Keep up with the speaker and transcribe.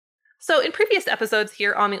So, in previous episodes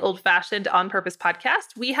here on the Old Fashioned On Purpose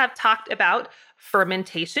podcast, we have talked about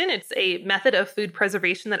fermentation. It's a method of food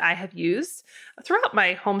preservation that I have used throughout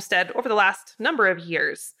my homestead over the last number of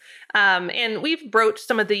years. And we've broached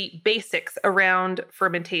some of the basics around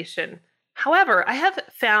fermentation. However, I have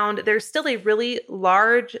found there's still a really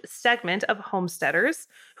large segment of homesteaders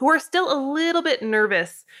who are still a little bit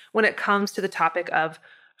nervous when it comes to the topic of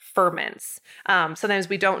ferments. Sometimes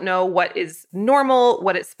we don't know what is normal,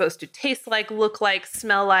 what it's supposed to taste like, look like,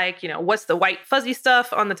 smell like, what's the white fuzzy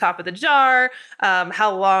stuff on the top of the jar?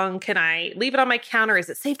 How long can I leave it on my counter? Is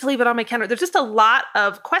it safe to leave it on my counter? There's just a lot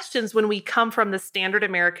of questions when we come from the standard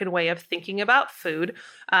American way of thinking about food.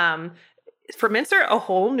 Ferments are a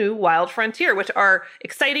whole new wild frontier, which are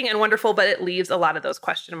exciting and wonderful, but it leaves a lot of those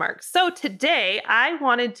question marks. So today I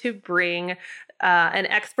wanted to bring an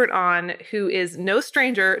expert on who is no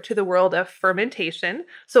stranger to the world of fermentation.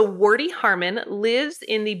 So Wardee Harmon lives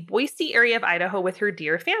in the Boise area of Idaho with her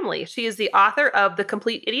dear family. She is the author of The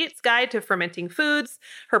Complete Idiot's Guide to Fermenting Foods,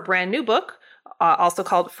 her brand new book, also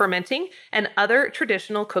called Fermenting, and other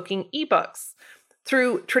traditional cooking ebooks.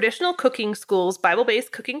 Through Traditional Cooking School's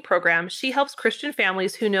Bible-based cooking program, she helps Christian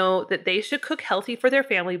families who know that they should cook healthy for their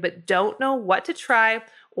family but don't know what to try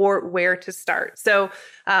or where to start. So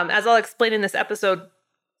as I'll explain in this episode,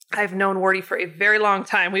 I've known Wardee for a very long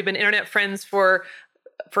time. We've been internet friends for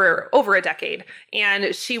over a decade,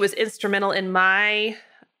 and she was instrumental in my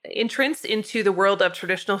entrance into the world of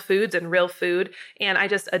traditional foods and real food, and I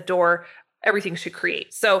just adore everything she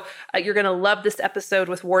creates. So you're going to love this episode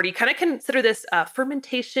with Wardee. Kind of consider this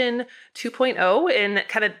fermentation 2.0 and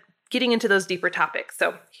kind of getting into those deeper topics.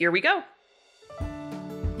 So here we go.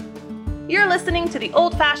 You're listening to the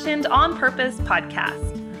Old Fashioned On Purpose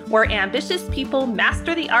podcast, where ambitious people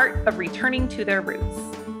master the art of returning to their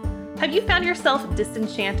roots. Have you found yourself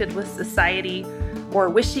disenchanted with society or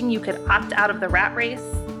wishing you could opt out of the rat race?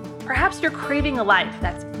 Perhaps you're craving a life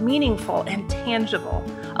that's meaningful and tangible,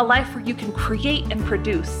 a life where you can create and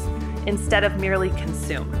produce instead of merely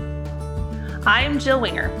consume. I am Jill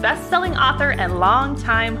Winger, best-selling author and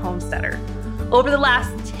longtime homesteader. Over the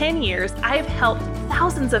last 10 years, I have helped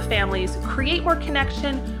thousands of families create more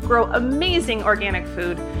connection, grow amazing organic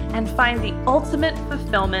food, and find the ultimate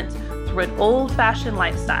fulfillment through an old-fashioned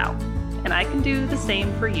lifestyle. And I can do the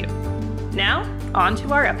same for you. Now, on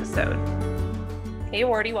to our episode. Hey,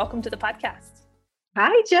 Wardee, welcome to the podcast.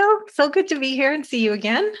 Hi, Jill. So good to be here and see you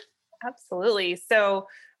again. Absolutely. So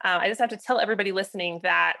I just have to tell everybody listening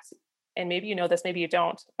that, and maybe you know this, maybe you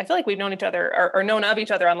don't. I feel like we've known each other or known of each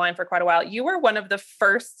other online for quite a while. You were one of the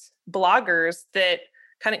first bloggers that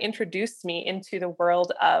kind of introduced me into the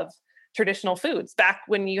world of traditional foods back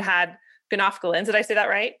when you had Gnofgelins. Did I say that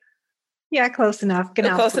right? Yeah, close enough.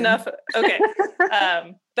 Close enough. Okay.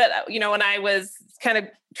 But when I was kind of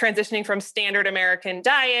transitioning from standard American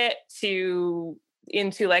diet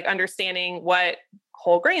into like understanding what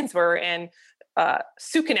whole grains were, and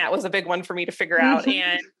Sucanat was a big one for me to figure out,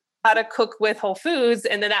 and how to cook with whole foods.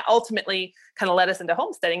 And then that ultimately kind of led us into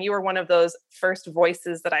homesteading. You were one of those first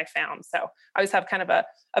voices that I found. So I always have kind of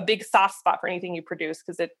a big soft spot for anything you produce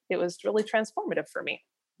because it was really transformative for me.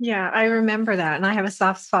 Yeah, I remember that. And I have a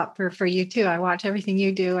soft spot for you too. I watch everything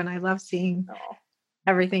you do, and I love seeing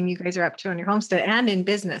everything you guys are up to on your homestead and in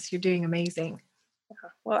business. You're doing amazing.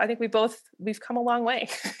 Well, I think we've come a long way.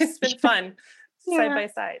 It's been fun side by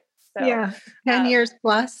side. So, 10 years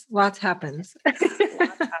plus, lots happens. Lots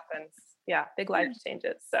happens. Yeah, big life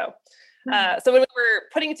changes. So when we were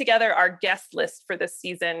putting together our guest list for this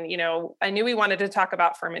season, I knew we wanted to talk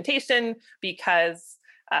about fermentation because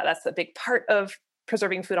that's a big part of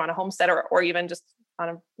preserving food on a homestead or even just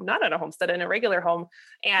not on a homestead, in a regular home.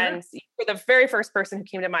 And you're the very first person who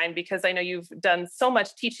came to mind because I know you've done so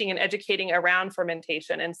much teaching and educating around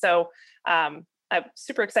fermentation. And so I'm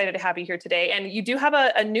super excited to have you here today. And you do have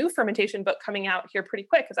a new fermentation book coming out here pretty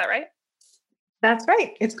quick. Is that right? That's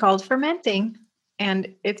right. It's called Fermenting.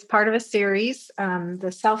 And it's part of a series,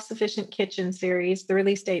 the Self-Sufficient Kitchen series. The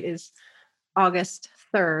release date is August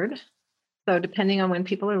 3rd. So depending on when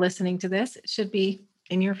people are listening to this, it should be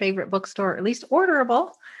in your favorite bookstore, at least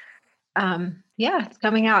orderable. It's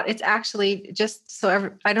coming out. It's actually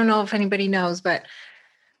I don't know if anybody knows, but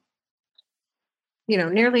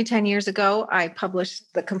nearly 10 years ago, I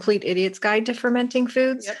published The Complete Idiot's Guide to Fermenting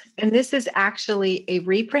Foods. Yep. And this is actually a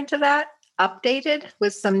reprint of that, updated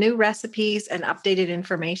with some new recipes and updated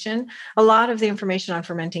information. A lot of the information on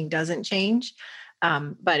fermenting doesn't change,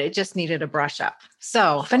 but it just needed a brush up.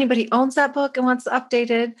 So if anybody owns that book and wants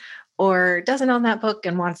updated, or doesn't own that book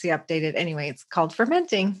and wants the updated, anyway, it's called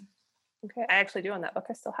Fermenting. Okay, I actually do own that book.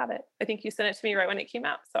 I still have it. I think you sent it to me right when it came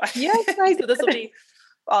out. So yes, I so this will be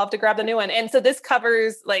I'll have to grab the new one. And so this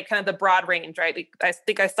covers like kind of the broad range, right? I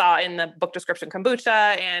think I saw in the book description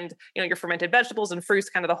kombucha and, your fermented vegetables and fruits,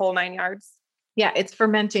 kind of the whole 9 yards. Yeah, it's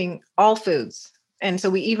fermenting all foods. And so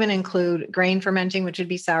we even include grain fermenting, which would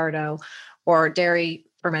be sourdough, or dairy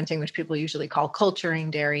fermenting, which people usually call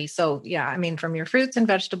culturing dairy. So yeah, I mean, from your fruits and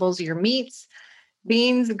vegetables, your meats,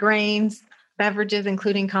 beans, grains, beverages,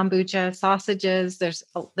 including kombucha, sausages,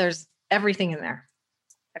 there's everything in there.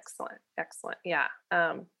 Excellent. Excellent. Yeah.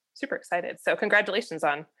 Super excited. So congratulations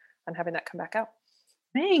on having that come back out.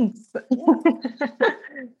 Thanks.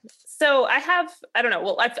 So I don't know.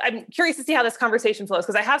 Well, I'm curious to see how this conversation flows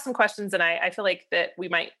because I have some questions and I feel like that we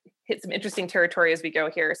might hit some interesting territory as we go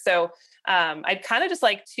here. So I'd kind of just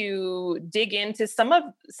like to dig into some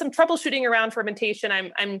troubleshooting around fermentation.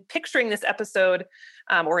 I'm picturing this episode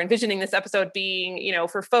or envisioning this episode being,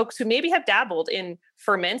 for folks who maybe have dabbled in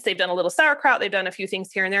ferments. They've done a little sauerkraut. They've done a few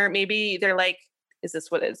things here and there. Maybe they're like, is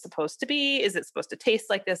this what it's supposed to be? Is it supposed to taste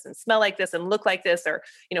like this and smell like this and look like this? Or,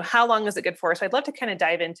 how long is it good for? So I'd love to kind of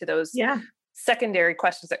dive into those secondary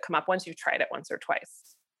questions that come up once you've tried it once or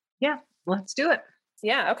twice. Yeah, let's do it.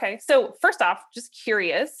 Yeah. Okay. So first off, just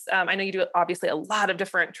curious, I know you do obviously a lot of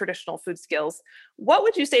different traditional food skills. What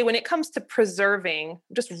would you say when it comes to preserving,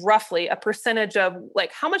 just roughly a percentage of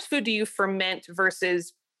like how much food do you ferment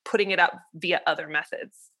versus putting it up via other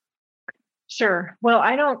methods? Sure. Well,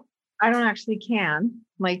 I don't actually can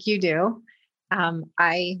like you do.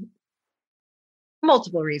 I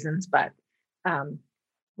multiple reasons, but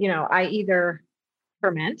I either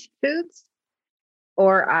ferment foods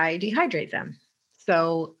or I dehydrate them.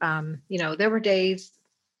 So there were days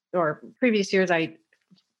or previous years I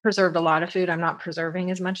preserved a lot of food. I'm not preserving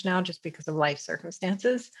as much now just because of life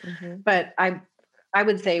circumstances. Mm-hmm. But I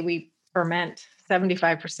would say we ferment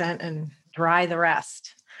 75% and dry the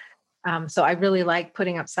rest. So I really like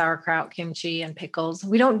putting up sauerkraut, kimchi, and pickles.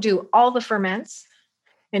 We don't do all the ferments.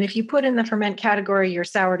 And if you put in the ferment category your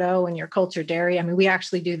sourdough and your cultured dairy, I mean, we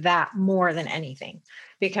actually do that more than anything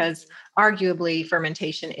because arguably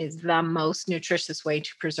fermentation is the most nutritious way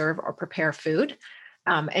to preserve or prepare food.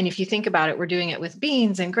 And if you think about it, we're doing it with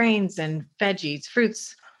beans and grains and veggies,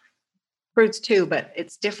 fruits too, but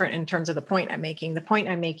it's different in terms of the point I'm making. The point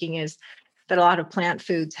I'm making is that a lot of plant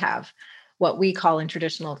foods have what we call in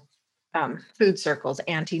traditional food circles,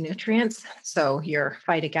 anti-nutrients. So your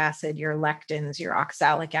phytic acid, your lectins, your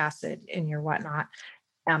oxalic acid, and your whatnot,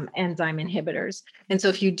 enzyme inhibitors. And so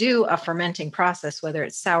if you do a fermenting process, whether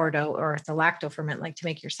it's sourdough or it's a lacto ferment, like to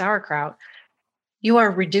make your sauerkraut, you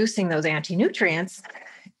are reducing those anti-nutrients.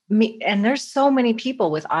 And there's so many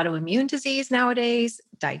people with autoimmune disease nowadays,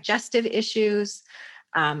 digestive issues,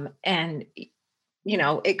 and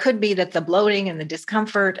it could be that the bloating and the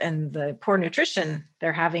discomfort and the poor nutrition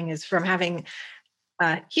they're having is from having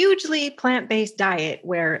a hugely plant-based diet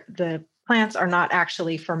where the plants are not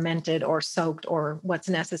actually fermented or soaked or what's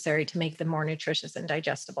necessary to make them more nutritious and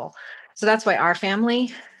digestible. So that's why our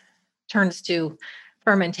family turns to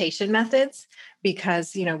fermentation methods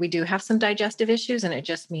because, we do have some digestive issues and it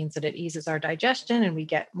just means that it eases our digestion and we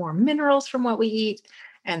get more minerals from what we eat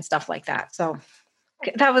and stuff like that. So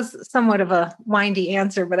that was somewhat of a windy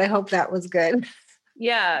answer, but I hope that was good.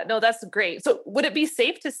 Yeah, no, that's great. So would it be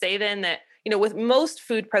safe to say then that, with most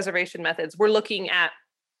food preservation methods, we're looking at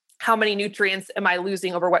how many nutrients am I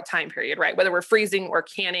losing over what time period, right? Whether we're freezing or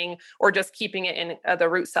canning or just keeping it in the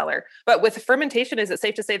root cellar. But with fermentation, is it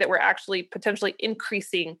safe to say that we're actually potentially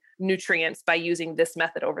increasing nutrients by using this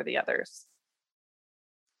method over the others?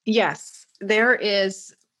 Yes, there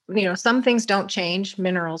is. Some things don't change,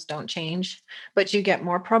 minerals don't change, but you get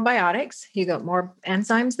more probiotics, you get more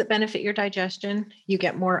enzymes that benefit your digestion, you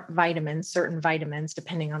get more vitamins, certain vitamins,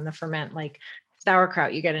 depending on the ferment, like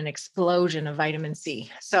sauerkraut, you get an explosion of vitamin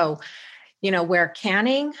C. So, where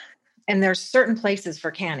canning, and there's certain places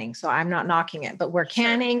for canning, so I'm not knocking it, but where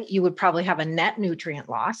canning, you would probably have a net nutrient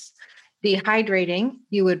loss. Dehydrating,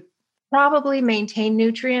 you would probably maintain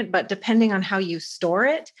nutrient, but depending on how you store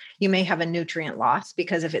it, you may have a nutrient loss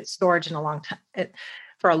because if it's stored in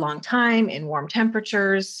for a long time in warm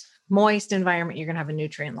temperatures, moist environment, you're going to have a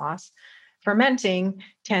nutrient loss. Fermenting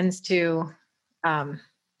tends to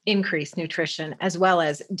increase nutrition as well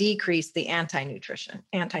as decrease the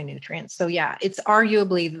anti-nutrients. So yeah, it's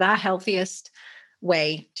arguably the healthiest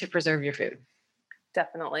way to preserve your food.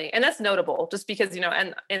 Definitely. And that's notable just because,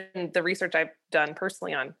 and in the research I've done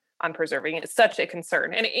personally on preserving, it's such a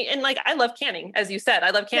concern. And like, I love canning, as you said,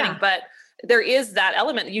 I love canning, but there is that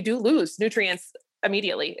element. You do lose nutrients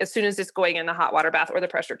immediately as soon as it's going in the hot water bath or the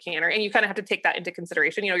pressure canner. And you kind of have to take that into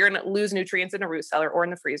consideration. You're going to lose nutrients in a root cellar or in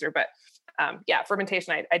the freezer, but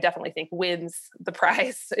fermentation, I definitely think wins the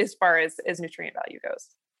prize as far as nutrient value goes.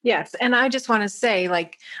 Yes. And I just want to say,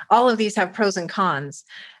 like, all of these have pros and cons.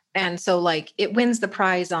 And so, like, it wins the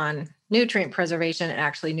prize on nutrient preservation and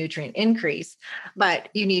actually nutrient increase, but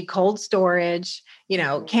you need cold storage.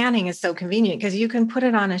 Canning is so convenient because you can put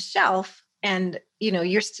it on a shelf and,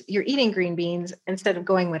 you're eating green beans instead of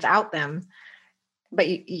going without them. But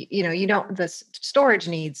you don't, the storage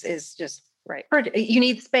needs is just right. You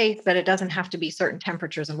need space, but it doesn't have to be certain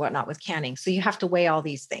temperatures and whatnot with canning. So you have to weigh all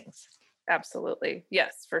these things. Absolutely.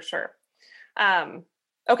 Yes, for sure.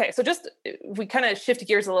 Okay. So just, we kind of shift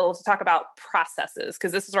gears a little to talk about processes,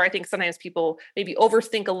 because this is where I think sometimes people maybe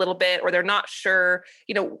overthink a little bit, or they're not sure,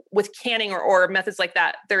 with canning or methods like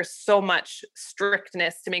that, there's so much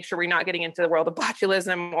strictness to make sure we're not getting into the world of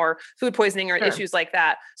botulism or food poisoning or issues like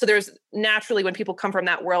that. So there's naturally, when people come from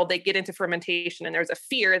that world, they get into fermentation and there's a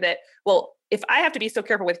fear that, well, if I have to be so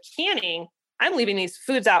careful with canning, I'm leaving these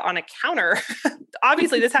foods out on a counter.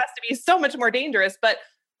 Obviously, this has to be so much more dangerous, but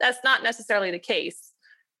that's not necessarily the case.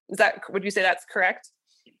 Would you say that's correct?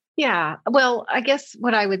 Yeah. Well, I guess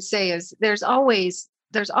what I would say is there's always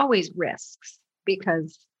risks,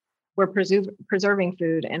 because we're preserving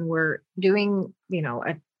food and we're doing,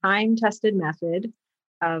 a time-tested method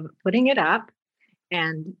of putting it up.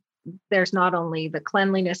 And there's not only the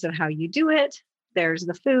cleanliness of how you do it, there's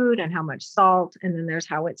the food and how much salt, and then there's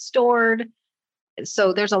how it's stored.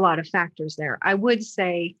 So there's a lot of factors there. I would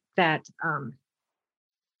say that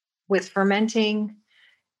with fermenting,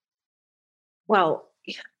 well,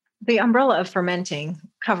 the umbrella of fermenting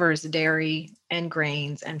covers dairy and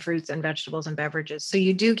grains and fruits and vegetables and beverages. So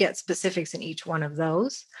you do get specifics in each one of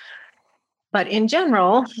those. But in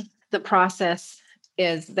general, the process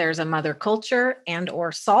is there's a mother culture and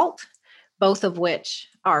or salt, both of which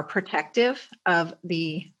are protective of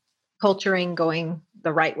the culturing going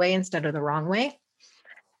the right way instead of the wrong way.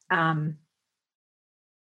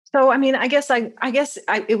 So, I mean, I guess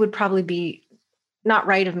it would probably be not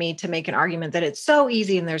right of me to make an argument that it's so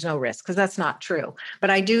easy and there's no risk, because that's not true.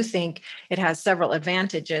 But I do think it has several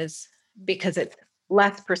advantages because it's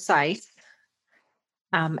less precise,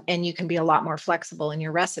 and you can be a lot more flexible in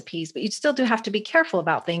your recipes, but you still do have to be careful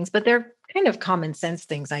about things. But they're kind of common sense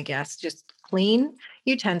things, I guess. Just clean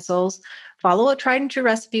utensils, follow a tried and true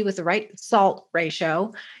recipe with the right salt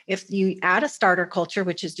ratio. If you add a starter culture,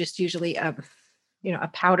 which is just usually a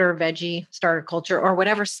powder veggie starter culture or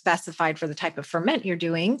whatever specified for the type of ferment you're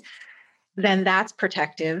doing, then that's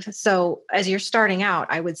protective. So as you're starting out,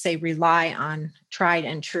 I would say rely on tried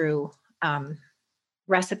and true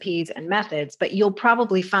recipes and methods, but you'll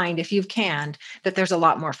probably find, if you've canned, that there's a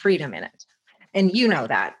lot more freedom in it. And you know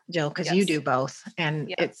that, Jill, because you do both.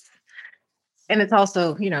 And it's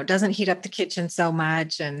also, doesn't heat up the kitchen so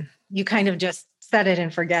much, and you kind of just set it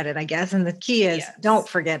and forget it, I guess. And the key is don't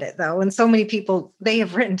forget it, though. And so many people, they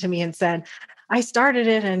have written to me and said, I started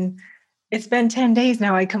it and it's been 10 days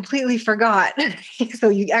now. I completely forgot. So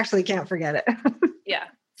you actually can't forget it. Yeah,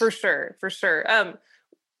 for sure. For sure.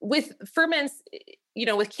 With ferments,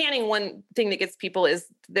 with canning, one thing that gets people is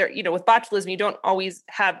there, with botulism, you don't always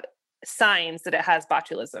have signs that it has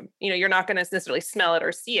botulism. You're not going to necessarily smell it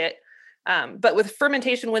or see it. But with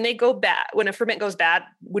fermentation, when a ferment goes bad,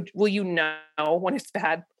 will you know when it's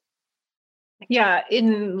bad? Yeah,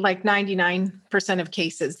 in like 99% of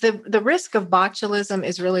cases. The risk of botulism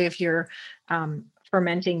is really if you're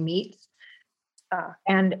fermenting meat,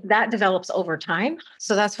 and that develops over time.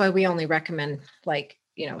 So that's why we only recommend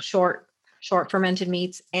short fermented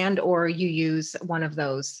meats, and or you use one of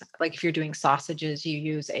those, like if you're doing sausages, you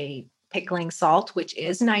use a pickling salt, which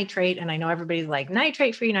is nitrate. And I know everybody's like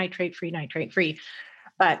nitrate free,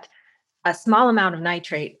 but a small amount of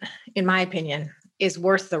nitrate, in my opinion, is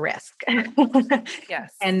worth the risk.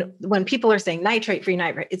 Yes. And when people are saying nitrate free,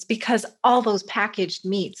 it's because all those packaged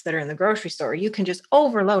meats that are in the grocery store, you can just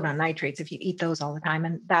overload on nitrates if you eat those all the time.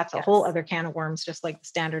 And that's a whole other can of worms, just like the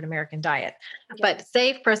standard American diet. Yes. But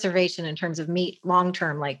safe preservation in terms of meat,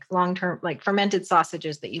 long-term, like fermented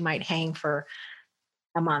sausages that you might hang for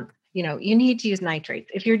a month, you need to use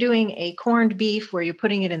nitrates. If you're doing a corned beef where you're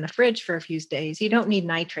putting it in the fridge for a few days, you don't need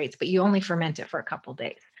nitrates, but you only ferment it for a couple of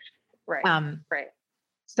days. Right. Right.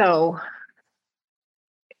 So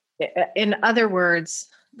in other words,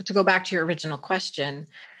 to go back to your original question,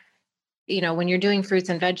 when you're doing fruits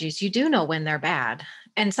and veggies, you do know when they're bad.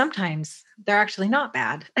 And sometimes they're actually not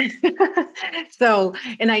bad. So,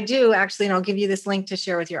 and I do actually, and I'll give you this link to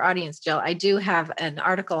share with your audience, Jill. I do have an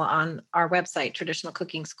article on our website,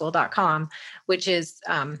 traditionalcookingschool.com, which is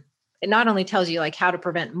it not only tells you like how to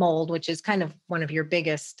prevent mold, which is kind of one of your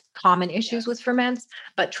biggest common issues with ferments,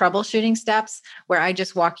 but troubleshooting steps where I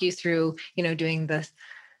just walk you through, doing the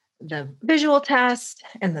visual test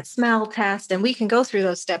and the smell test. And we can go through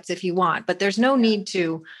those steps if you want, but there's no need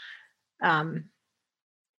to,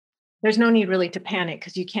 there's no need really to panic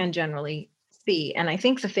because you can generally see. And I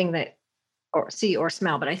think the thing that, or see or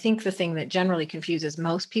smell, but I think the thing that generally confuses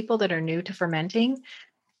most people that are new to fermenting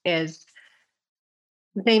is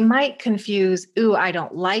they might confuse, ooh, I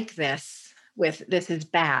don't like this with this is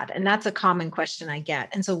bad. And that's a common question I get.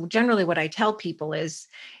 And so generally what I tell people is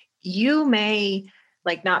you may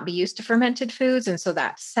like not be used to fermented foods. And so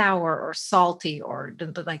that sour or salty or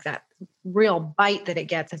like that real bite that it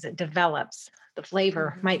gets as it develops, the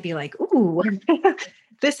flavor might be like, ooh,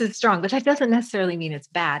 this is strong, but that doesn't necessarily mean it's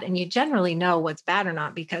bad. And you generally know what's bad or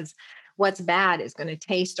not because what's bad is going to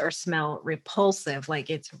taste or smell repulsive, like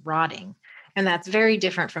it's rotting. And that's very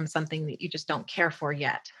different from something that you just don't care for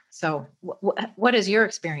yet. So what has your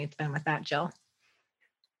experience been with that, Jill?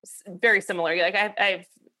 Very similar. Like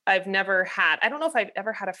I've never had, I don't know if I've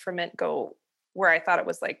ever had a ferment go where I thought it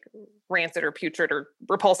was like rancid or putrid or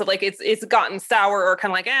repulsive. Like it's gotten sour or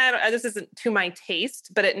kind of like, this isn't to my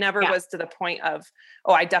taste, but it never was to the point of,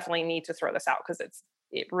 oh, I definitely need to throw this out because it's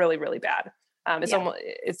really, really bad. It's almost,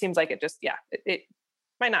 it seems like it just, it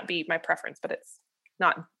might not be my preference, but it's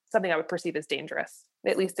not something I would perceive as dangerous,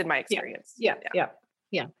 at least in my experience. Yeah.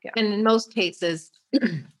 And in most cases,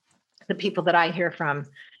 the people that I hear from,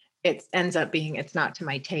 it ends up being it's not to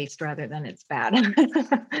my taste rather than it's bad.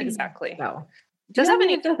 Exactly. So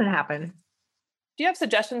it doesn't happen. Do you have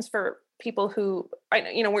suggestions for people who,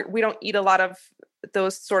 we don't eat a lot of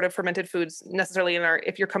those sort of fermented foods necessarily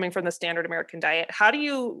if you're coming from the standard American diet? How do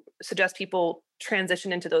you suggest people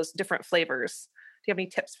transition into those different flavors? Do you have any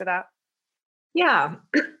tips for that? Yeah.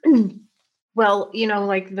 Well,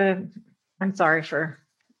 I'm sorry for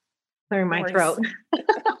clearing my throat.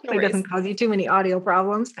 It doesn't cause you too many audio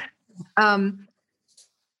problems.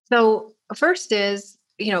 So first is,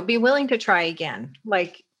 be willing to try again.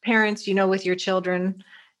 Like parents, with your children,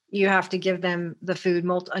 you have to give them the food,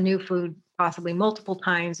 a new food, possibly multiple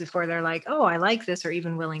times before they're like, oh, I like this, or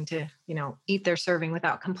even willing to, eat their serving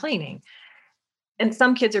without complaining. And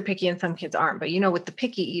some kids are picky and some kids aren't. But, with the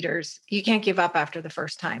picky eaters, you can't give up after the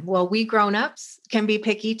first time. Well, we grown-ups can be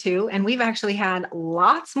picky too. And we've actually had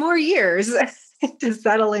lots more years to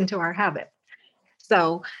settle into our habit.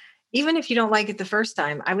 So even if you don't like it the first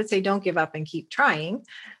time, I would say don't give up and keep trying.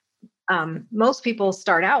 Most people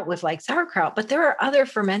start out with like sauerkraut, but there are other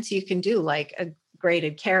ferments you can do, like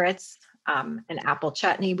grated carrots, an apple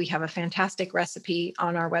chutney. We have a fantastic recipe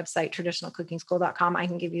on our website, traditionalcookingschool.com. I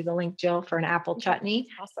can give you the link, Jill, for an apple chutney.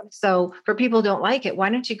 Awesome. So for people who don't like it, why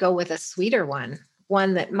don't you go with a sweeter one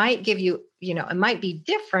that might give you, it might be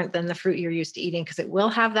different than the fruit you're used to eating because it will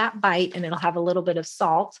have that bite and it'll have a little bit of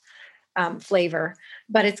salt flavor,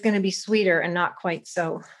 but it's going to be sweeter and not quite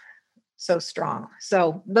so strong.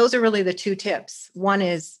 So those are really the two tips. One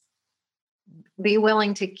is be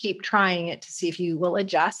willing to keep trying it to see if you will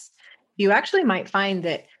adjust. You actually might find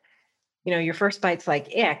that, your first bite's like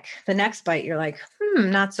ick. The next bite, you're like,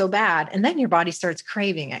 not so bad. And then your body starts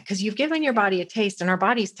craving it because you've given your body a taste and our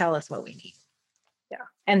bodies tell us what we need. Yeah.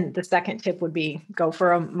 And the second tip would be go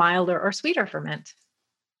for a milder or sweeter ferment.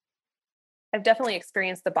 I've definitely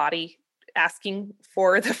experienced the body asking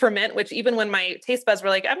for the ferment, which even when my taste buds were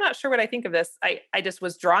like, I'm not sure what I think of this, I just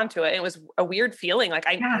was drawn to it. It was a weird feeling. Like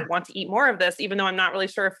I want to eat more of this, even though I'm not really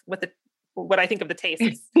sure what I think of the taste.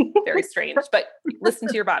 It's very strange, but listen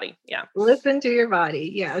to your body. Yeah. Listen to your body.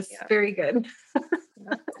 Yes. Yeah. Very good.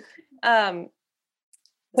 So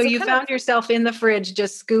you found yourself in the fridge,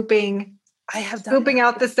 just scooping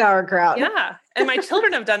out the sauerkraut. Yeah. And my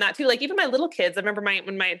children have done that too. Like even my little kids, I remember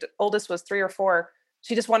when my oldest was 3 or 4,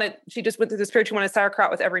 she just went through this period. She wanted sauerkraut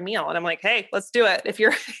with every meal. And I'm like, hey, let's do it. If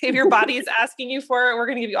your body is asking you for it, we're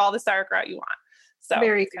going to give you all the sauerkraut you want. So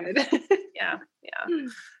very good. Yeah.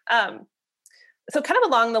 So kind of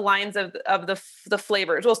along the lines of the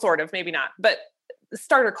flavors, well, sort of, maybe not, but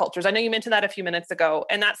starter cultures. I know you mentioned that a few minutes ago,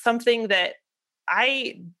 and that's something that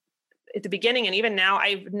at the beginning and even now,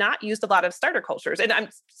 I've not used a lot of starter cultures. And I'm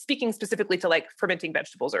speaking specifically to like fermenting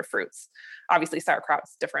vegetables or fruits. Obviously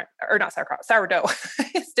sauerkraut's different, or not sauerkraut, sourdough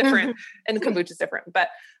is different and kombucha is different. But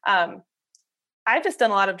I've just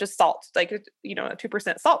done a lot of just salt, like, a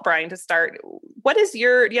 2% salt brine to start. Do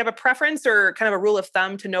you have a preference or kind of a rule of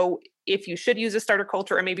thumb to know if you should use a starter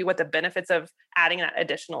culture or maybe what the benefits of adding that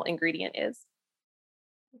additional ingredient is?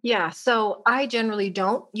 Yeah. So I generally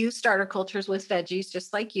don't use starter cultures with veggies,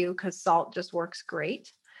 just like you, because salt just works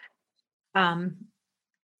great.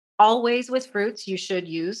 Always with fruits, you should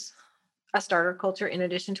use a starter culture in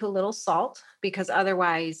addition to a little salt, because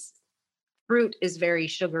otherwise fruit is very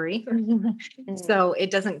sugary. So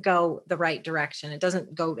it doesn't go the right direction. It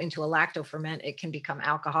doesn't go into a lacto ferment. It can become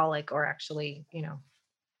alcoholic or actually,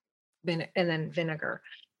 and then vinegar.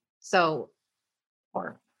 So,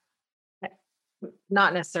 or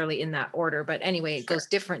not necessarily in that order, but anyway, it goes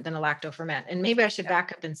different than a lacto ferment. And maybe I should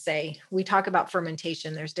back up and say, we talk about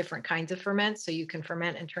fermentation. There's different kinds of ferments. So you can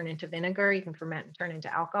ferment and turn into vinegar. You can ferment and turn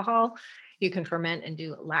into alcohol. You can ferment and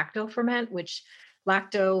do lacto ferment, which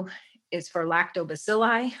lacto is for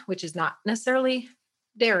lactobacilli, which is not necessarily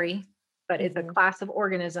dairy, but it's a class of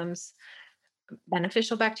organisms,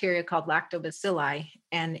 beneficial bacteria called lactobacilli.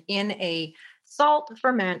 And in a salt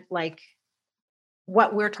ferment, like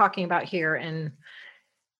what we're talking about here and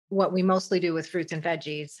what we mostly do with fruits and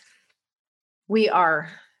veggies, we are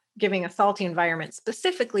giving a salty environment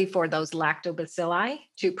specifically for those lactobacilli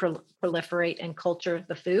to proliferate and culture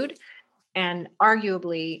the food. And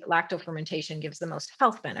arguably, lactofermentation gives the most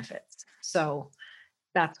health benefits. So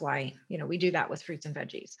that's why, we do that with fruits and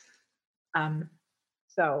veggies.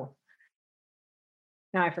 So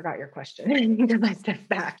now I forgot your question because I stepped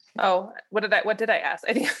back. Oh, what did I ask?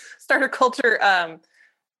 I think starter culture.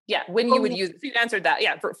 When you would use it. You answered that.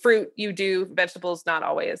 Yeah, for fruit, you do. Vegetables, not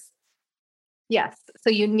always. Yes. So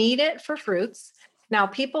you need it for fruits. Now,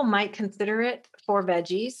 people might consider it for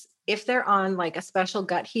veggies if they're on like a special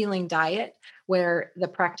gut healing diet where the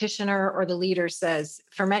practitioner or the leader says,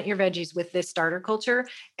 ferment your veggies with this starter culture.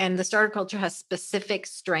 And the starter culture has specific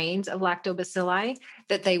strains of lactobacilli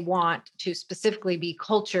that they want to specifically be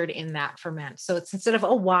cultured in that ferment. So it's instead of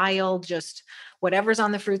a wild, just whatever's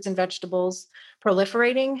on the fruits and vegetables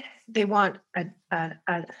proliferating, they want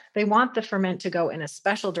they want the ferment to go in a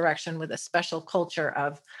special direction with a special culture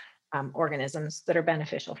of organisms that are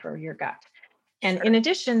beneficial for your gut. And in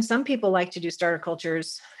addition, some people like to do starter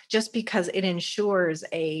cultures just because it ensures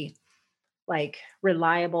a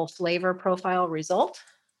reliable flavor profile result.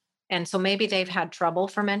 And so maybe they've had trouble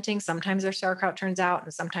fermenting. Sometimes their sauerkraut turns out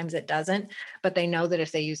and sometimes it doesn't, but they know that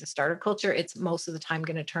if they use a starter culture, it's most of the time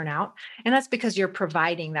going to turn out. And that's because you're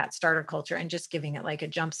providing that starter culture and just giving it like a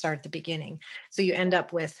jump start at the beginning. So you end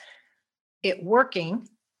up with it working,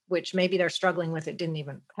 which maybe they're struggling with. It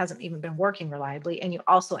hasn't even been working reliably. And you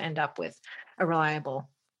also end up with a reliable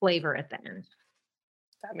flavor at the end.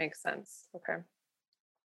 That makes sense. Okay.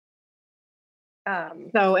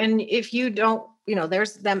 So, and if you don't,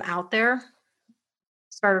 there's them out there,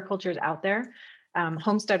 starter cultures out there.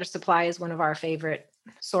 Homesteader Supply is one of our favorite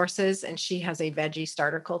sources, and she has a veggie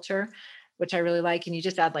starter culture, which I really like. And you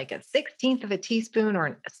just add like a 1/16 of a teaspoon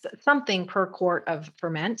or something per quart of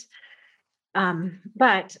ferment.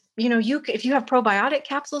 But if you have probiotic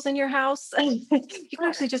capsules in your house, you can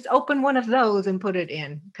actually just open one of those and put it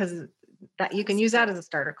in, because that you can use that as a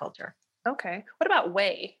starter culture. Okay. What about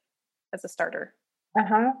whey as a starter?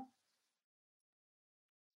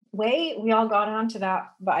 Whey, we all got onto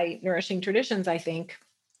that by Nourishing Traditions, I think.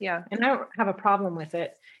 Yeah. And I don't have a problem with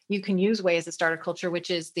it. You can use whey as a starter culture,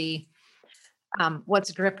 which is the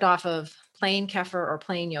what's dripped off of plain kefir or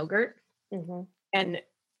plain yogurt. Mm-hmm. And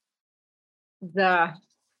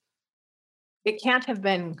it can't have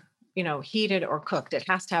been, heated or cooked. It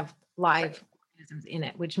has to have live organisms in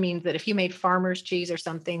it, which means that if you made farmer's cheese or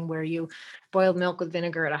something where you boiled milk with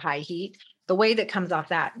vinegar at a high heat, the whey that comes off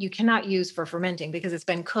that you cannot use for fermenting because it's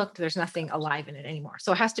been cooked. There's nothing alive in it anymore.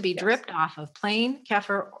 So it has to be dripped off of plain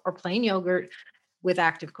kefir or plain yogurt with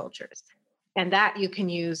active cultures. And that you can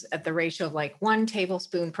use at the ratio of like 1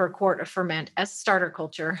 tablespoon per quart of ferment as starter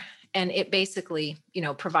culture. And it basically,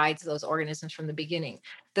 provides those organisms from the beginning.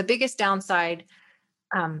 The biggest downside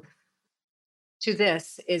to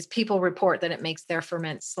this is people report that it makes their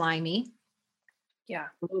ferment slimy. Yeah.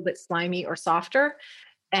 A little bit slimy or softer.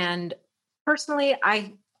 And personally,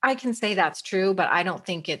 I can say that's true, but I don't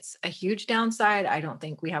think it's a huge downside. I don't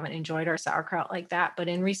think we haven't enjoyed our sauerkraut like that. But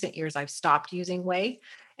in recent years, I've stopped using whey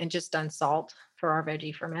and just done salt for our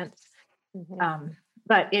veggie ferments. Mm-hmm.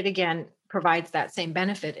 But it, again, provides that same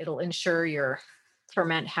benefit. It'll ensure your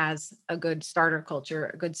ferment has a good starter culture,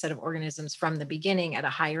 a good set of organisms from the beginning at a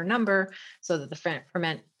higher number, so that the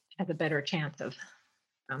ferment has a better chance of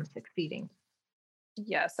succeeding.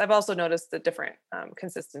 Yes, I've also noticed the different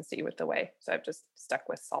consistency with the whey. So I've just stuck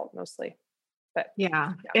with salt mostly. But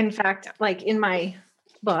yeah. In fact, like in my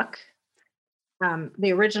book,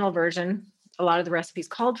 the original version, a lot of the recipes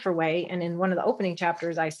called for whey. And in one of the opening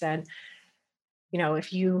chapters, I said,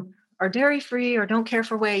 if you are dairy-free or don't care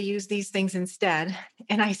for whey, use these things instead.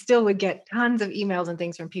 And I still would get tons of emails and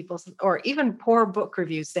things from people, or even poor book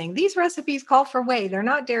reviews saying, these recipes call for whey, they're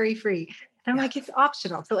not dairy-free. And I'm like, it's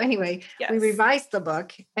optional. So anyway, we Yes. revised the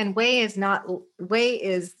book, and whey is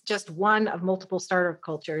just one of multiple starter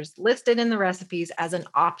cultures listed in the recipes as an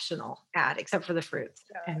optional add, except for the fruits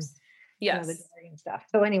and Yes. the dairy and stuff.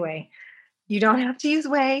 So anyway, you don't have to use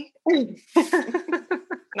whey.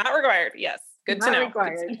 Not required. Yes. Good to know.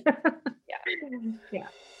 Required. Yeah. Yeah.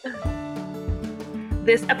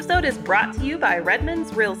 This episode is brought to you by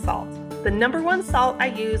Redmond's Real Salt, the #1 salt I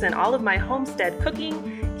use in all of my homestead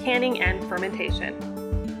cooking, canning, and fermentation.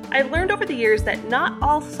 I've learned over the years that not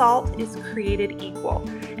all salt is created equal,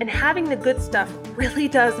 and having the good stuff really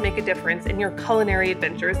does make a difference in your culinary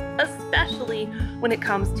adventures, especially when it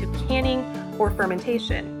comes to canning or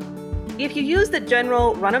fermentation. If you use the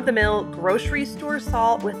general run-of-the-mill grocery store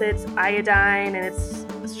salt with its iodine and its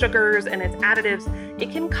sugars and its additives, it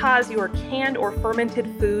can cause your canned or fermented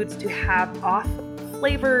foods to have off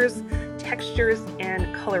flavors, textures,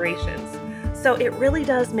 and colorations. So it really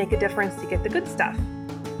does make a difference to get the good stuff.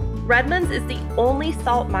 Redmond's is the only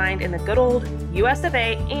salt mine in the good old US of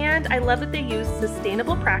A, and I love that they use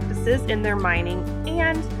sustainable practices in their mining,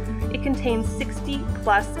 and it contains 60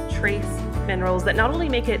 plus trace minerals that not only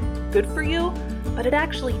make it good for you, but it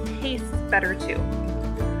actually tastes better too.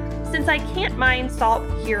 Since I can't mine salt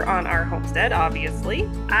here on our homestead, obviously,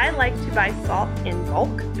 I like to buy salt in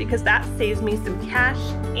bulk because that saves me some cash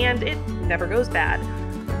and it never goes bad.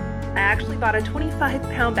 I actually bought a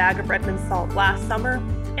 25-pound bag of Redmond salt last summer,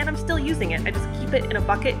 and I'm still using it. I just keep it in a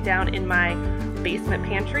bucket down in my basement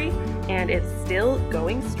pantry, and it's still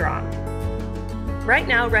going strong. Right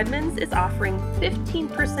now, Redmond's is offering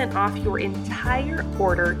 15% off your entire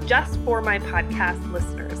order just for my podcast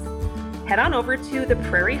listeners. Head on over to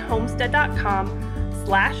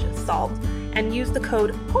theprairiehomestead.com/salt and use the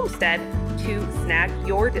code HOMESTEAD to snag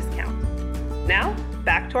your discount. Now,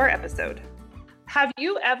 back to our episode. Have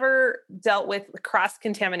you ever dealt with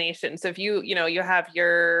cross-contamination? So if you have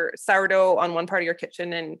your sourdough on one part of your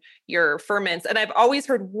kitchen and your ferments, and I've always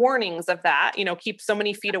heard warnings of that, keep so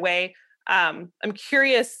many feet away. I'm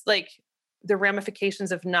curious, like the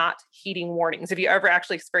ramifications of not heeding warnings. Have you ever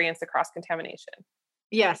actually experienced a cross-contamination?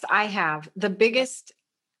 Yes, I have.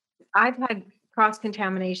 I've had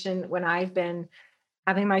cross-contamination when I've been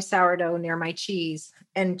having my sourdough near my cheese,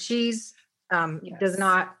 and cheese does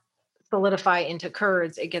not solidify into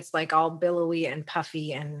curds. It gets like all billowy and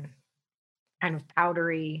puffy and kind of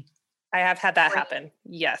powdery. I have had that happen.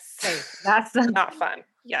 Yes. Okay, that's not fun.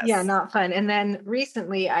 Yes. Yeah, not fun. And then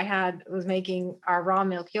recently was making our raw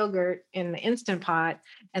milk yogurt in the Instant Pot,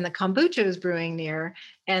 and the kombucha was brewing near,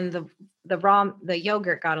 and the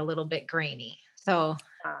yogurt got a little bit grainy. So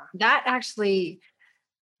that actually,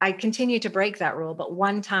 I continue to break that rule, but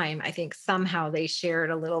one time I think somehow they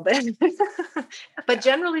shared a little bit. But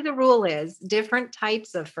generally the rule is different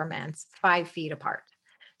types of ferments 5 feet apart.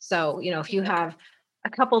 So, if you have a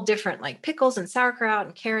couple different like pickles and sauerkraut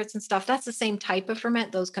and carrots and stuff, that's the same type of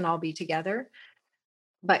ferment. Those can all be together.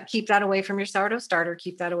 But keep that away from your sourdough starter,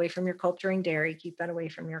 keep that away from your culturing dairy, keep that away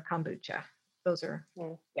from your kombucha. Those are,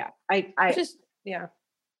 Go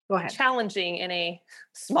ahead. Challenging in a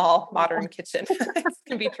small modern kitchen. It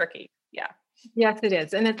can be tricky. Yeah. Yes, it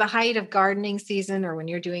is. And at the height of gardening season, or when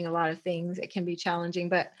you're doing a lot of things, it can be challenging.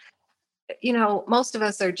 But, most of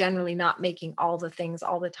us are generally not making all the things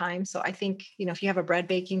all the time. So I think, if you have a bread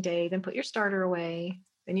baking day, then put your starter away.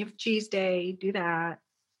 Then you have cheese day, do that.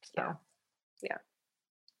 So, yeah.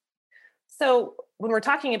 So when we're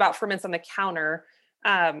talking about ferments on the counter,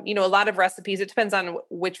 a lot of recipes, it depends on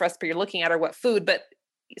which recipe you're looking at or what food, but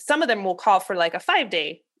some of them will call for like a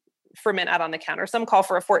 5-day ferment out on the counter. Some call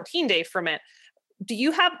for a 14-day ferment. Do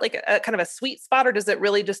you have like a kind of a sweet spot, or does it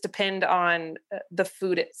really just depend on the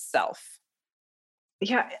food itself?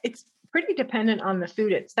 Yeah, it's pretty dependent on the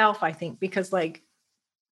food itself, I think, because like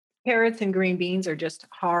carrots and green beans are just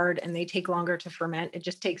hard and they take longer to ferment. It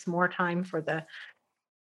just takes more time for the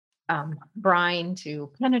brine to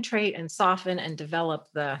penetrate and soften and develop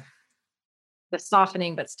the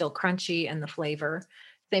softening, but still crunchy, and the flavor.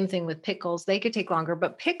 Same thing with pickles. They could take longer,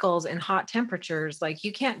 but pickles in hot temperatures, like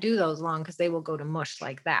you can't do those long because they will go to mush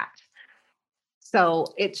like that.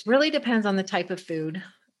 So it really depends on the type of food.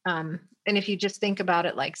 And if you just think about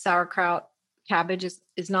it, like sauerkraut, cabbage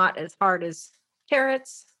is not as hard as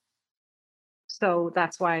carrots. So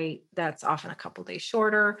that's why that's often a couple days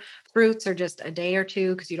shorter. Fruits are just a day or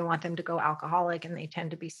two because you don't want them to go alcoholic, and they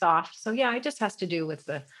tend to be soft. So yeah, it just has to do with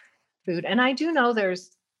the food. And I do know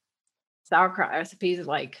there's sauerkraut recipes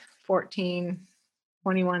like 14,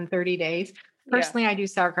 21, 30 days. Personally, I do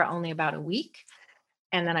sauerkraut only about a week,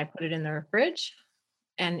 and then I put it in the fridge,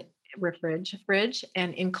 and fridge,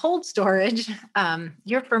 and in cold storage,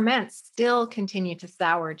 your ferments still continue to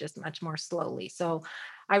sour just much more slowly. So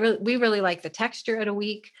we really like the texture at a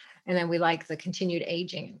week, and then we like the continued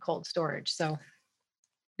aging in cold storage. So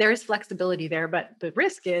there is flexibility there, but the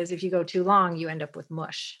risk is if you go too long, you end up with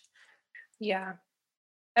mush. Yeah.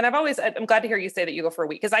 And I'm glad to hear you say that you go for a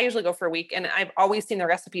week, because I usually go for a week, and I've always seen the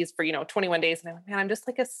recipes for, 21 days. And I'm like, man, I'm just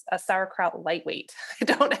like a sauerkraut lightweight. I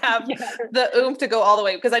don't have the oomph to go all the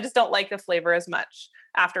way, because I just don't like the flavor as much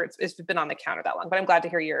after it's been on the counter that long. But I'm glad to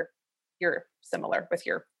hear you're similar with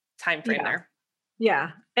your time frame there.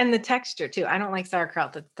 Yeah. And the texture too. I don't like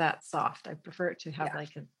sauerkraut that's soft. I prefer it to have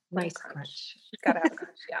like a nice crunch. It's got to have a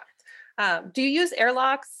crunch. Yeah. Do you use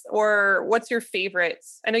airlocks, or what's your favorite?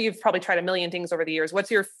 I know you've probably tried a million things over the years.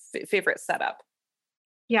 What's your favorite setup?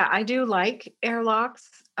 Yeah, I do like airlocks.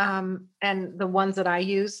 And the ones that I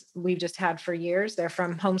use, we've just had for years. They're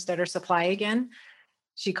from Homesteader Supply again.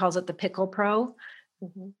 She calls it the Pickle Pro.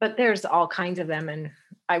 But there's all kinds of them, and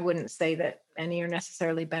I wouldn't say that any are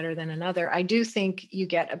necessarily better than another. I do think you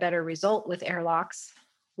get a better result with airlocks,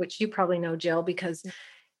 which you probably know, Jill, because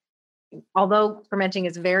although fermenting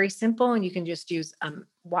is very simple and you can just use a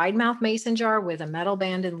wide mouth mason jar with a metal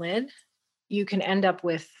band and lid, you can end up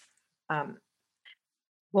with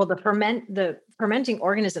the fermenting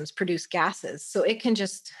organisms produce gases. So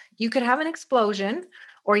you could have an explosion,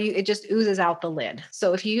 or it just oozes out the lid.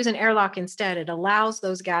 So if you use an airlock instead, it allows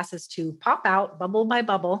those gases to pop out bubble by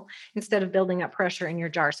bubble instead of building up pressure in your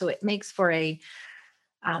jar. So it makes for a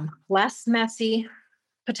less messy,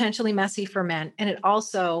 potentially messy ferment. And it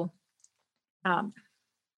also,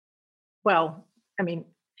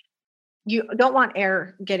 you don't want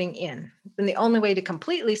air getting in. And the only way to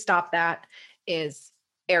completely stop that is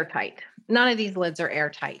airtight. None of these lids are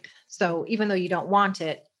airtight. So even though you don't want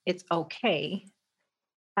it, it's okay.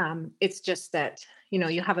 It's just that,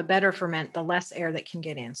 you have a better ferment, the less air that can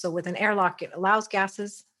get in. So with an airlock, it allows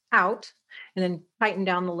gases out, and then tighten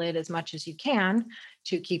down the lid as much as you can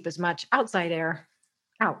to keep as much outside air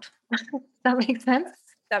out. Does that make sense?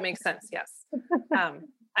 That makes sense. Yes.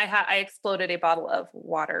 I exploded a bottle of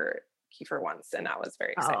water kefir once, and that was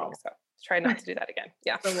very exciting. So try not to do that again.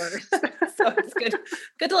 Yeah. The worst. So it's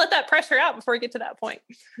good to let that pressure out before we get to that point.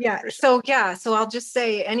 Yeah. Sure. So I'll just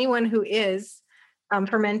say anyone who is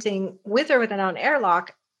fermenting with or without an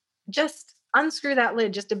airlock, just unscrew that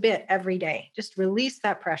lid just a bit every day. Just release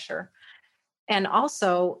that pressure. And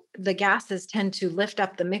also the gases tend to lift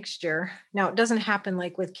up the mixture. Now, it doesn't happen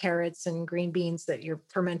like with carrots and green beans that you're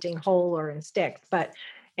fermenting whole or in sticks, but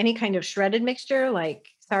any kind of shredded mixture like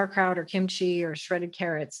sauerkraut or kimchi or shredded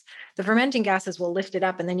carrots, the fermenting gases will lift it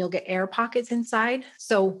up, and then you'll get air pockets inside.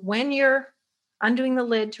 So when you're undoing the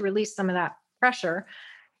lid to release some of that pressure,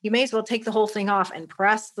 you may as well take the whole thing off and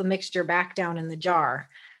press the mixture back down in the jar.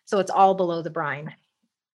 So it's all below the brine.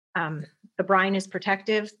 The brine is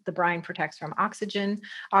protective. The brine protects from oxygen.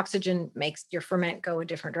 Oxygen makes your ferment go a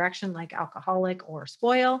different direction, like alcoholic or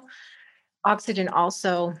spoil. Oxygen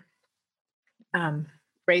also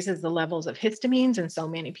raises the levels of histamines, and so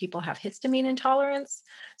many people have histamine intolerance.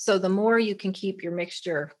 So the more you can keep your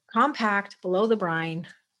mixture compact below the brine,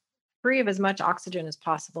 free of as much oxygen as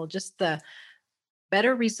possible, just the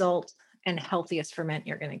better result and healthiest ferment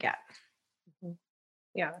you're going to get.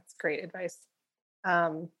 Yeah, that's great advice.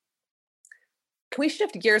 Can we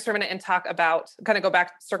shift gears for a minute and talk about,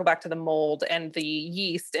 circle back to the mold and the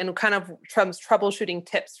yeast, and kind of troubleshooting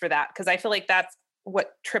tips for that? Because I feel like that's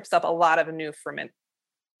what trips up a lot of new ferment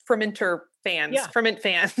fans.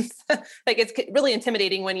 Like, it's really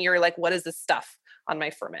intimidating when you're like, what is this stuff on my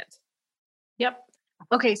ferment? Yep.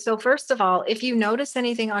 Okay. So first of all, if you notice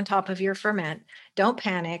anything on top of your ferment, don't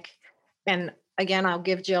panic. And again, I'll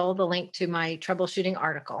give Jill the link to my troubleshooting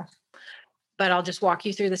article, but I'll just walk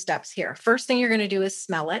you through the steps here. First thing you're going to do is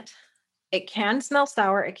smell it. It can smell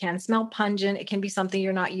sour. It can smell pungent. It can be something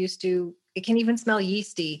you're not used to. It can even smell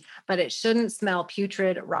yeasty, but it shouldn't smell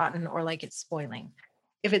putrid, rotten, or like it's spoiling.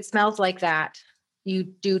 If it smells like that, you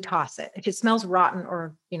do toss it. If it smells rotten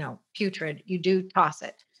or, putrid, you do toss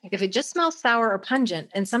it. If it just smells sour or pungent,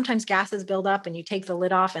 and sometimes gases build up and you take the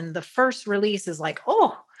lid off and the first release is like,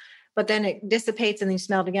 oh, but then it dissipates and then you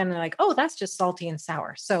smell it again and they're like, oh, that's just salty and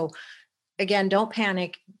sour. So again, don't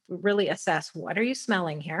panic, really assess, what are you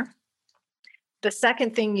smelling here? The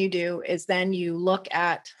second thing you do is then you look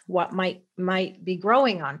at what might be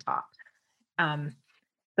growing on top.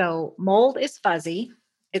 So mold is fuzzy.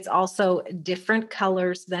 It's also different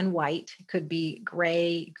colors than white. It could be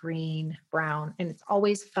gray, green, brown, and it's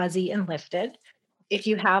always fuzzy and lifted. If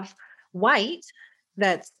you have white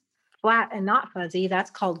that's flat and not fuzzy, that's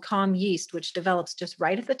called calm yeast, which develops just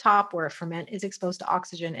right at the top where a ferment is exposed to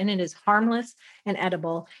oxygen, and it is harmless and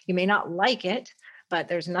edible. You may not like it, but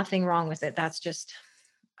there's nothing wrong with it. That's just,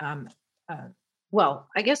 um, uh, well,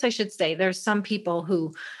 I guess I should say there's some people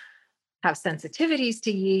who have sensitivities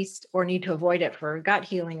to yeast or need to avoid it for gut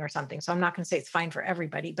healing or something. So I'm not going to say it's fine for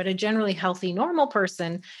everybody, but a generally healthy, normal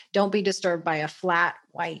person, don't be disturbed by a flat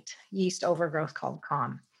white yeast overgrowth called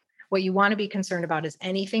calm. What you want to be concerned about is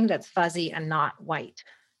anything that's fuzzy and not white.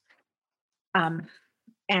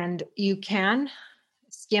 And you can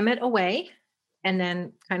skim it away and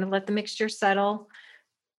then kind of let the mixture settle,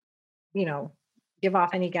 you know, give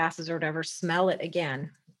off any gases or whatever, smell it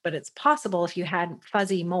again. But it's possible if you had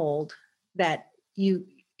fuzzy mold that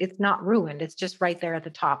it's not ruined. It's just right there at the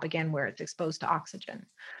top again where it's exposed to oxygen.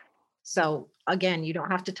 So again, you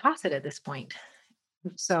don't have to toss it at this point.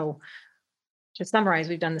 So to summarize,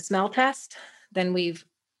 we've done the smell test, then we've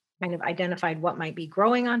kind of identified what might be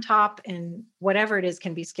growing on top, and whatever it is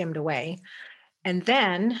can be skimmed away. And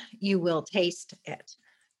then you will taste it.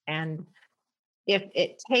 And if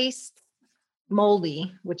it tastes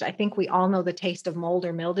moldy, which I think we all know the taste of mold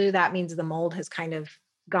or mildew, that means the mold has kind of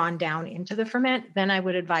gone down into the ferment, then I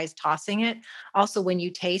would advise tossing it. Also, when you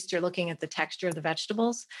taste, you're looking at the texture of the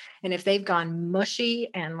vegetables. And if they've gone mushy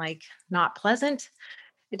and like not pleasant,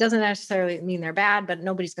 it doesn't necessarily mean they're bad, but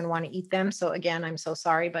nobody's going to want to eat them. So again, I'm so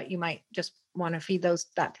sorry, but you might just want to feed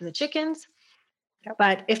that to the chickens. Yep.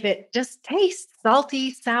 But if it just tastes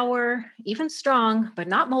salty, sour, even strong, but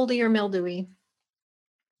not moldy or mildewy,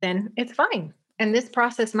 then it's fine. And this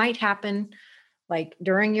process might happen like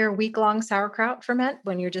during your week-long sauerkraut ferment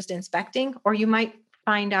when you're just inspecting, or you might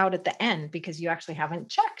find out at the end because you actually haven't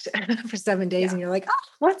checked for 7 days and you're like, oh,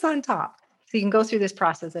 what's on top? So you can go through this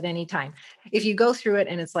process at any time. If you go through it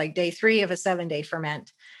and it's like day 3 of a 7-day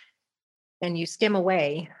ferment and you skim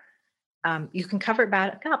away, you can cover it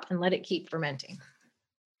back up and let it keep fermenting.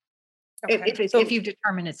 Okay. If you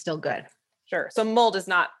determine it's still good. Sure. So mold is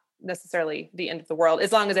not necessarily the end of the world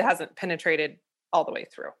as long as it hasn't penetrated all the way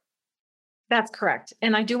through. That's correct.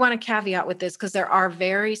 And I do want to caveat with this because there are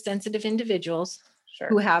very sensitive individuals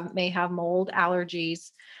who may have mold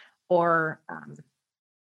allergies or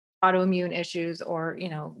autoimmune issues or,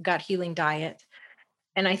 gut healing diet.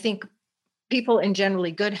 And I think people in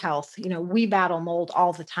generally good health, we battle mold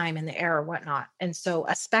all the time in the air or whatnot. And so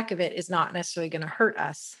a speck of it is not necessarily going to hurt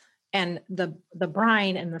us. And the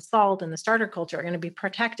brine and the salt and the starter culture are going to be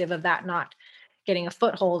protective of that not getting a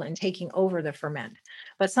foothold and taking over the ferment.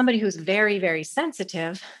 But somebody who's very, very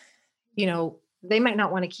sensitive, they might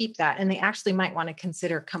not want to keep that. And they actually might want to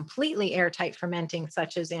consider completely airtight fermenting,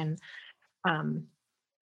 such as in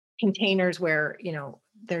containers where,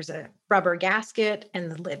 there's a rubber gasket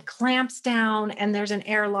and the lid clamps down and there's an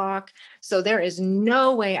airlock. So there is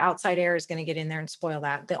no way outside air is going to get in there and spoil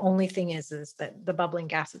that. The only thing is that the bubbling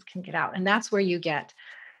gases can get out. And that's where you get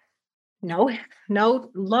no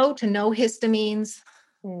low to no histamines,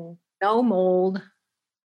 no mold.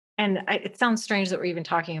 And it sounds strange that we're even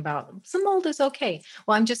talking about some mold is okay.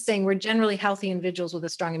 Well, I'm just saying we're generally healthy individuals with a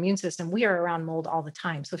strong immune system. We are around mold all the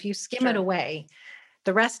time. So if you skim it away,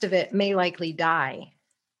 the rest of it may likely die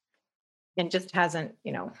and just hasn't,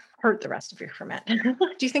 hurt the rest of your ferment. Do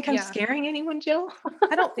you think I'm scaring anyone, Jill?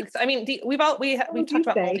 I don't think so. I mean, we've talked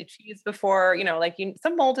about moldy cheese before,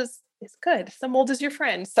 some mold is good. Some mold is your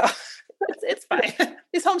friend. So it's fine.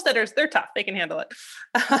 These homesteaders, they're tough. They can handle it.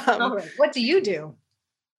 All right. What do you do?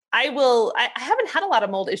 I haven't had a lot of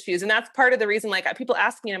mold issues. And that's part of the reason, like people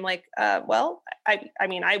ask me, and I'm like,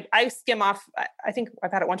 I skim off, I think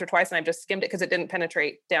I've had it once or twice and I've just skimmed it because it didn't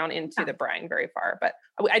penetrate down into the brine very far, but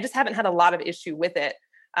I just haven't had a lot of issue with it.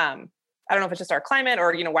 I don't know if it's just our climate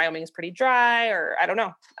or, Wyoming is pretty dry or I don't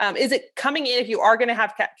know. Is it coming in, if you are going to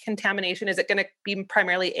have contamination, is it going to be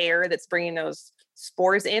primarily air that's bringing those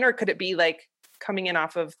spores in, or could it be like coming in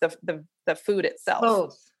off of the food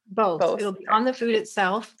itself? Both. It'll be on the food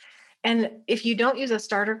itself. And if you don't use a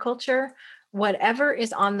starter culture, whatever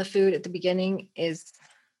is on the food at the beginning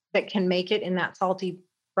that can make it in that salty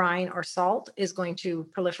brine or salt is going to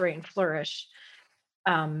proliferate and flourish.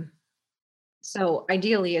 So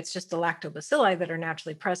ideally, it's just the lactobacilli that are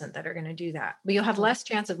naturally present that are going to do that. But you'll have less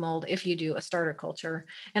chance of mold if you do a starter culture.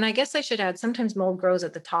 And I guess I should add, sometimes mold grows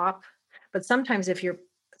at the top, but sometimes if you're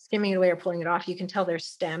skimming it away or pulling it off, you can tell there's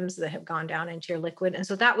stems that have gone down into your liquid. And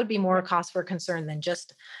so that would be more a cause for concern than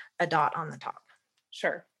just a dot on the top.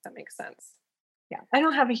 Sure. That makes sense. Yeah. I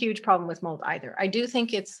don't have a huge problem with mold either. I do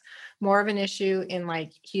think it's more of an issue in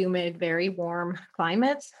like humid, very warm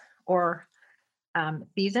climates or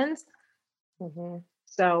seasons. Mm-hmm.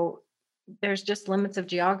 So there's just limits of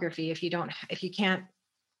geography. If you can't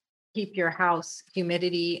keep your house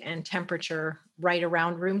humidity and temperature right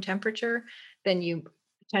around room temperature, then you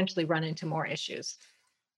potentially run into more issues.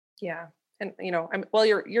 Yeah. And well,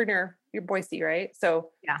 you're near Boise, right? So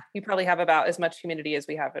Yeah, you probably have about as much humidity as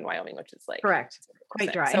we have in Wyoming, which is like correct. Quite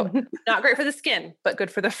 0%. dry. So not great for the skin, but good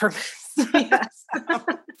for the ferments. Yes.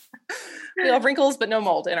 We have wrinkles, but no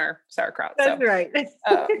mold in our sauerkraut. That's right.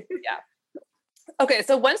 Yeah. Okay.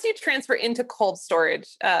 So once you transfer into cold storage,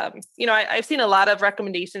 I've seen a lot of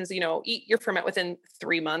recommendations, eat your ferment within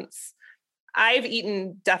 3 months. I've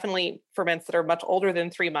eaten definitely ferments that are much older than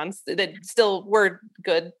 3 months that still were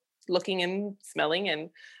good looking and smelling. And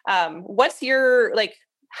what's your, like,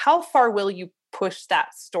 how far will you push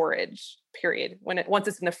that storage period once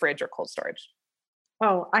it's in the fridge or cold storage?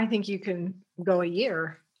 Oh, I think you can go a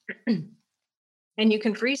year. And you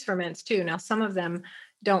can freeze ferments too. Now, some of them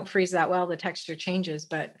don't freeze that well. The texture changes,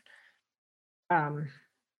 but um,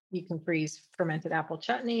 you can freeze fermented apple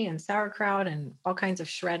chutney and sauerkraut and all kinds of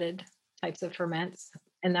shredded types of ferments,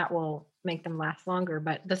 and that will make them last longer.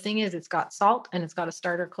 But the thing is, it's got salt and it's got a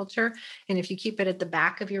starter culture. And if you keep it at the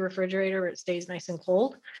back of your refrigerator, it stays nice and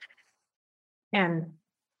cold. And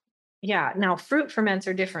yeah, now fruit ferments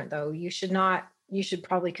are different though. You should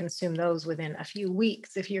probably consume those within a few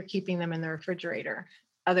weeks if you're keeping them in the refrigerator.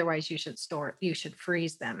 Otherwise, you should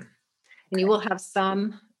freeze them. And you will have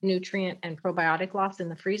some nutrient and probiotic loss in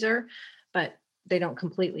the freezer, but they don't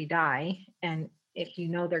completely die. And if you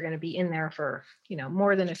know they're going to be in there for,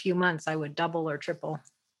 more than a few months, I would double or triple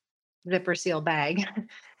zipper seal bag.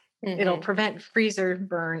 It'll prevent freezer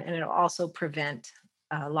burn, and it'll also prevent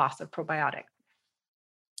loss of probiotic.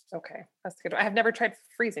 Okay, that's good. I have never tried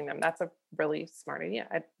freezing them. That's a really smart idea.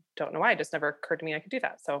 I don't know why. It just never occurred to me I could do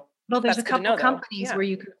that. So Well, there's a that's good to couple know, though. companies Yeah. where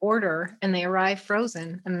you can order and they arrive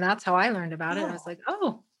frozen, and that's how I learned about it. I was like,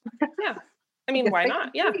 oh, Yeah. I mean, why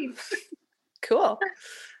not? Yeah. Cool.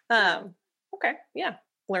 Okay. Yeah.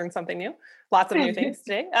 Learn something new. Lots of new things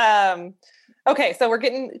today. Okay. So we're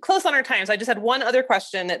getting close on our time. So I just had one other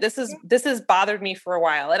question that this has bothered me for a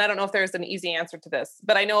while. And I don't know if there's an easy answer to this,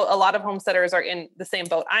 but I know a lot of homesteaders are in the same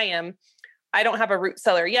boat I am. I don't have a root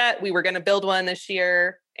cellar yet. We were going to build one this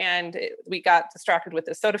year, and we got distracted with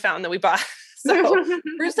the soda fountain that we bought. So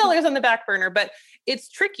root cellar is on the back burner, but it's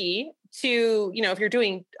tricky to, if you're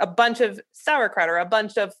doing a bunch of sauerkraut or a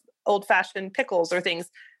bunch of old fashioned pickles or things,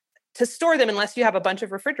 to store them unless you have a bunch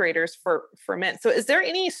of refrigerators for ferment. So is there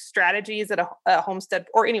any strategies that a homestead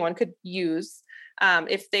or anyone could use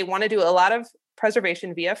if they want to do a lot of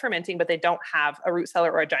preservation via fermenting, but they don't have a root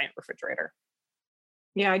cellar or a giant refrigerator?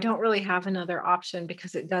 Yeah, I don't really have another option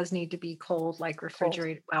because it does need to be cold, like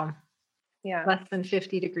refrigerated. Well, yeah, less than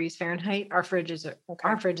 50 degrees Fahrenheit. Our fridge is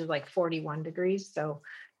like 41 degrees. So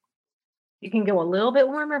you can go a little bit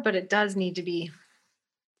warmer, but it does need to be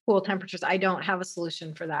cool temperatures. I don't have a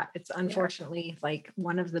solution for that. It's unfortunately like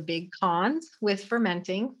one of the big cons with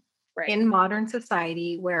fermenting in modern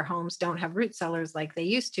society, where homes don't have root cellars like they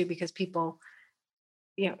used to, because people,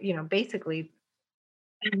 basically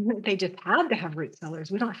they just had to have root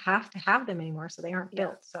cellars. We don't have to have them anymore, so they aren't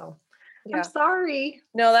built. So I'm sorry.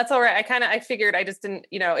 No, that's all right. I figured, I just didn't,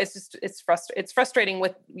 it's frustrating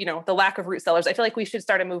with, the lack of root cellars. I feel like we should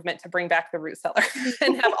start a movement to bring back the root cellar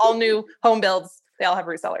and have all new home builds. They all have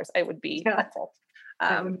root cellars. It would be helpful.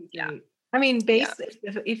 That would be great. I mean,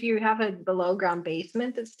 if you have a below ground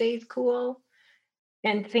basement that stays cool,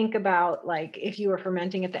 and think about like if you were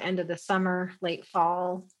fermenting at the end of the summer, late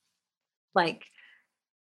fall, like,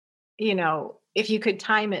 if you could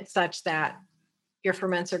time it such that your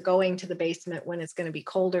ferments are going to the basement when it's going to be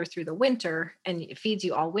colder through the winter and it feeds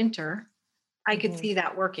you all winter, I could see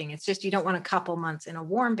that working. It's just you don't want a couple months in a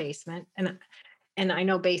warm basement. And I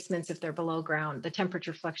know basements, if they're below ground, the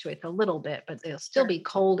temperature fluctuates a little bit, but they'll still be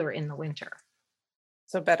colder in the winter.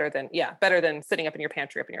 So better than sitting up in your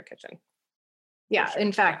pantry, up in your kitchen. Yeah. Sure.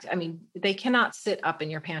 In fact, I mean, they cannot sit up in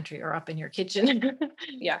your pantry or up in your kitchen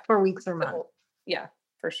for weeks or months. Yeah,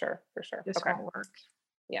 for sure. This won't work.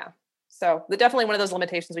 Yeah. So definitely one of those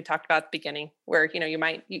limitations we talked about at the beginning, where, you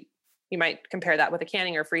might compare that with a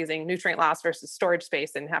canning or freezing, nutrient loss versus storage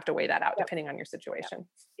space, and have to weigh that out depending on your situation.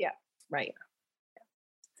 Yeah. Right.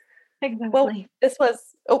 Yeah. Exactly. Well, this was,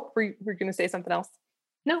 were you going to say something else?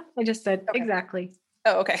 No, I just said exactly.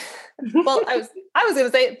 Oh, okay. Well, I was going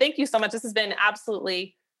to say, thank you so much. This has been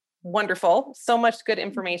absolutely wonderful. So much good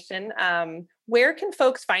information. Where can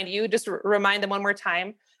folks find you? Just remind them one more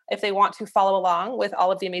time if they want to follow along with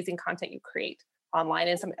all of the amazing content you create online.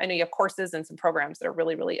 And I know you have courses and some programs that are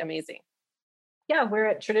really, really amazing. Yeah, we're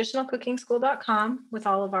at traditionalcookingschool.com with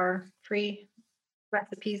all of our free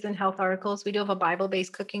recipes and health articles. We do have a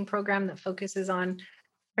Bible-based cooking program that focuses on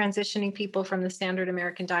transitioning people from the standard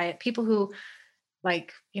American diet, people who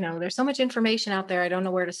there's so much information out there. I don't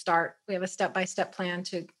know where to start. We have a step-by-step plan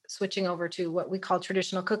to switching over to what we call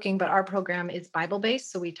traditional cooking, but our program is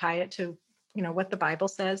Bible-based. So we tie it to, what the Bible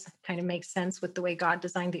says, kind of makes sense with the way God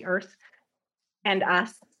designed the earth and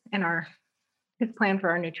us and his plan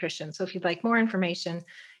for our nutrition. So if you'd like more information,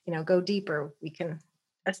 go deeper, we can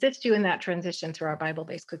assist you in that transition through our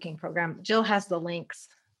Bible-based cooking program. Jill has the links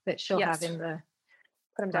that she'll have in the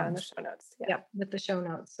put them down in the show notes. Yeah, with the show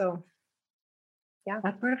notes. So yeah,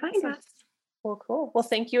 that's where to find us. Well, cool. Well,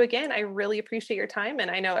 thank you again. I really appreciate your time.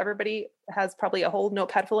 And I know everybody has probably a whole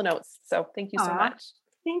notepad full of notes. So thank you so much.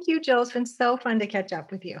 Thank you, Jill. It's been so fun to catch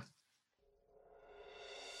up with you.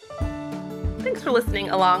 Thanks for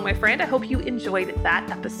listening along, my friend. I hope you enjoyed that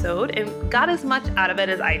episode and got as much out of it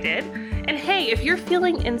as I did. And hey, if you're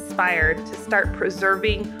feeling inspired to start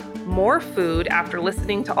preserving more food after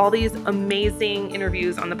listening to all these amazing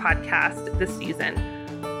interviews on the podcast this season,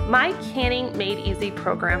 my Canning Made Easy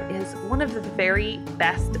program is one of the very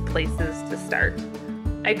best places to start.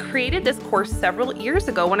 I created this course several years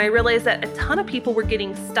ago when I realized that a ton of people were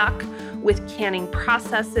getting stuck with canning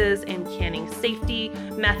processes and canning safety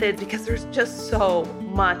methods because there's just so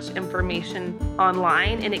much information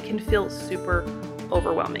online and it can feel super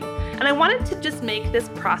overwhelming. And I wanted to just make this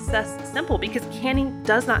process simple because canning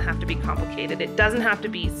does not have to be complicated. It doesn't have to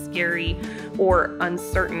be scary or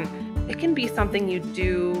uncertain. It can be something you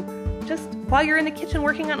do just while you're in the kitchen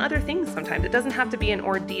working on other things sometimes. It doesn't have to be an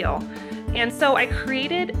ordeal. And so I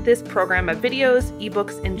created this program of videos,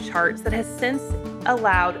 ebooks, and charts that has since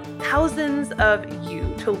allowed thousands of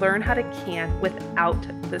you to learn how to can without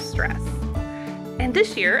the stress. And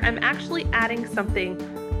this year, I'm actually adding something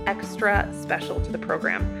extra special to the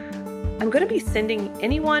program. I'm going to be sending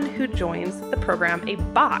anyone who joins the program a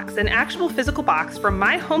box, an actual physical box from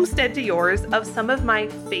my homestead to yours of some of my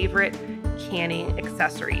favorite canning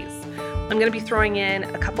accessories. I'm going to be throwing in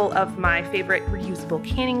a couple of my favorite reusable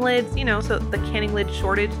canning lids, so the canning lid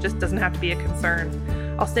shortage just doesn't have to be a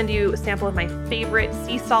concern. I'll send you a sample of my favorite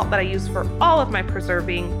sea salt that I use for all of my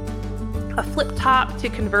preserving, a flip top to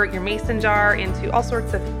convert your mason jar into all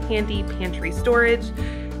sorts of handy pantry storage,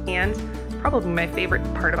 and probably my favorite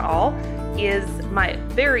part of all is my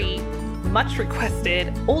very much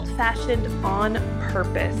requested old-fashioned on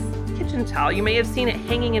purpose kitchen towel. You may have seen it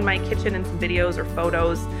hanging in my kitchen in some videos or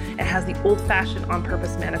photos. It has the old-fashioned on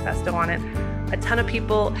purpose manifesto on it. A ton of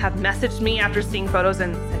people have messaged me after seeing photos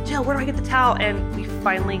and said, Jill, where do I get the towel? And we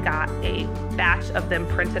finally got a batch of them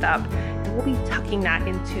printed up. And we'll be tucking that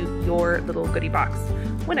into your little goodie box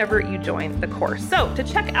whenever you join the course. So to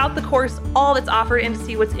check out the course, all that's offered, and to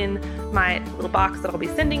see what's in my little box that I'll be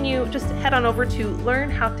sending you, just head on over to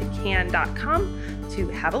learnhowtocan.com to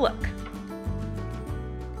have a look.